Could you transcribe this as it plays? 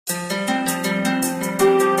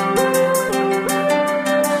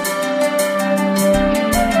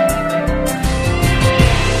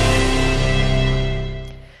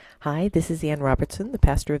Hi, this is Ann Robertson, the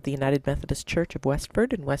pastor of the United Methodist Church of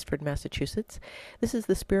Westford in Westford, Massachusetts. This is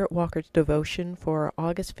the Spirit Walker's devotion for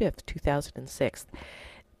August 5th, 2006.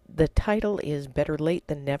 The title is Better Late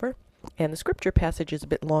Than Never, and the scripture passage is a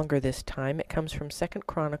bit longer this time. It comes from 2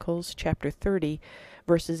 Chronicles chapter 30,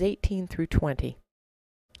 verses 18 through 20.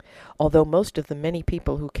 Although most of the many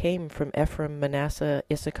people who came from Ephraim, Manasseh,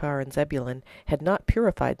 Issachar, and Zebulun had not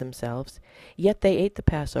purified themselves, yet they ate the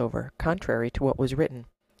Passover, contrary to what was written.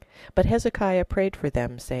 But Hezekiah prayed for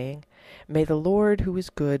them, saying, May the Lord, who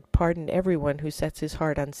is good, pardon everyone who sets his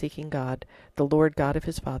heart on seeking God, the Lord God of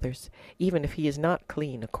his fathers, even if he is not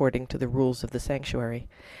clean according to the rules of the sanctuary.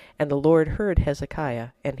 And the Lord heard Hezekiah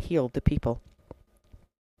and healed the people.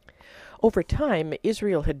 Over time,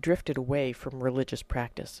 Israel had drifted away from religious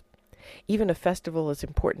practice. Even a festival as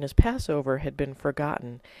important as Passover had been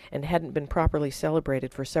forgotten and hadn't been properly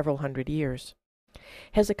celebrated for several hundred years.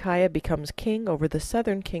 Hezekiah becomes king over the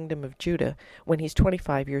southern kingdom of Judah when he's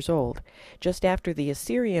 25 years old, just after the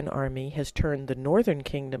Assyrian army has turned the northern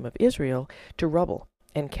kingdom of Israel to rubble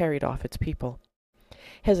and carried off its people.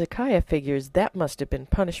 Hezekiah figures that must have been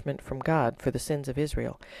punishment from God for the sins of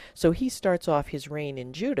Israel, so he starts off his reign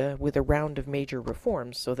in Judah with a round of major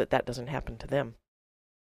reforms so that doesn't happen to them.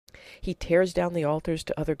 He tears down the altars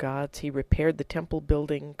to other gods, he repaired the temple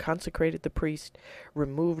building, consecrated the priest,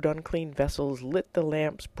 removed unclean vessels, lit the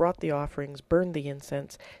lamps, brought the offerings, burned the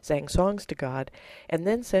incense, sang songs to God, and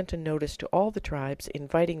then sent a notice to all the tribes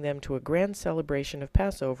inviting them to a grand celebration of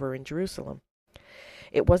Passover in Jerusalem.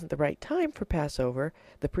 It wasn't the right time for Passover.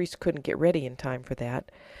 The priests couldn't get ready in time for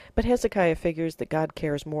that. But Hezekiah figures that God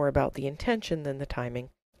cares more about the intention than the timing,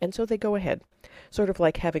 and so they go ahead, sort of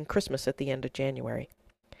like having Christmas at the end of January.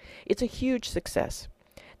 It's a huge success.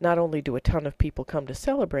 Not only do a ton of people come to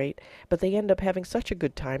celebrate, but they end up having such a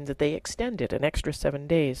good time that they extend it an extra 7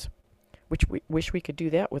 days, which we wish we could do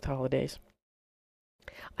that with holidays.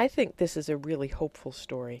 I think this is a really hopeful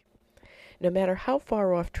story. No matter how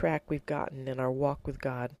far off track we've gotten in our walk with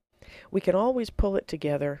God, we can always pull it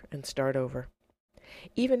together and start over.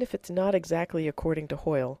 Even if it's not exactly according to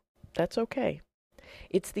Hoyle, that's okay.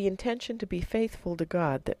 It's the intention to be faithful to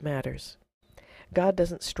God that matters. God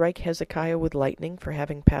doesn't strike Hezekiah with lightning for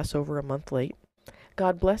having Passover a month late.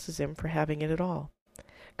 God blesses him for having it at all.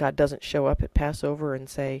 God doesn't show up at Passover and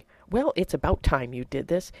say, Well, it's about time you did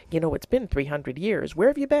this. It's been 300 years. Where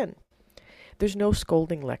have you been? There's no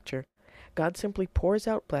scolding lecture. God simply pours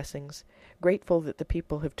out blessings, grateful that the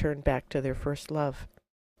people have turned back to their first love,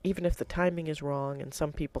 even if the timing is wrong and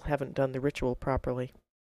some people haven't done the ritual properly.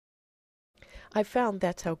 I've found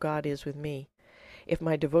that's how God is with me. If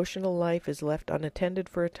my devotional life is left unattended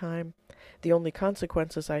for a time, the only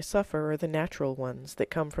consequences I suffer are the natural ones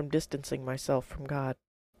that come from distancing myself from God.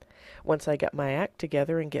 Once I get my act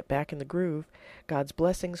together and get back in the groove, God's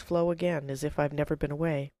blessings flow again as if I've never been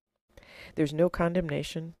away. There's no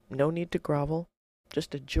condemnation, no need to grovel,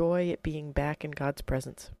 just a joy at being back in God's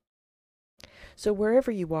presence. So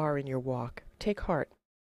wherever you are in your walk, take heart.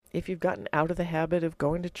 If you've gotten out of the habit of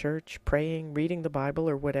going to church, praying, reading the Bible,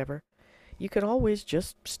 or whatever, you can always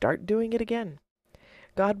just start doing it again.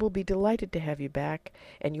 God will be delighted to have you back,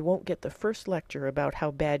 and you won't get the first lecture about how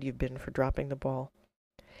bad you've been for dropping the ball.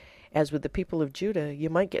 As with the people of Judah, you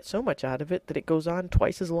might get so much out of it that it goes on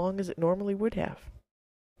twice as long as it normally would have.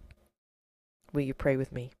 Will you pray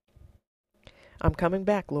with me? I'm coming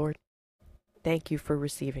back, Lord. Thank you for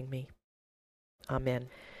receiving me. Amen.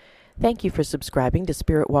 Thank you for subscribing to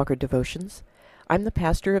Spirit Walker Devotions. I'm the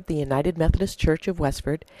pastor of the United Methodist Church of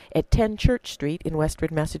Westford at 10 Church Street in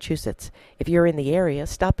Westford, Massachusetts. If you're in the area,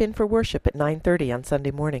 stop in for worship at 9:30 on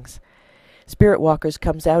Sunday mornings. Spirit Walkers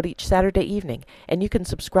comes out each Saturday evening, and you can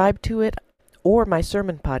subscribe to it or my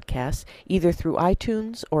sermon podcasts either through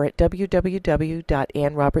iTunes or at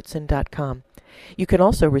www.annrobertson.com. You can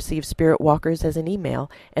also receive Spirit Walkers as an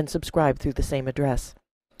email and subscribe through the same address.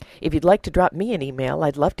 If you'd like to drop me an email,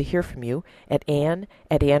 I'd love to hear from you at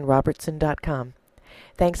ann@annrobertson.com.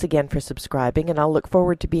 Thanks again for subscribing, and I'll look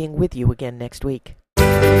forward to being with you again next week.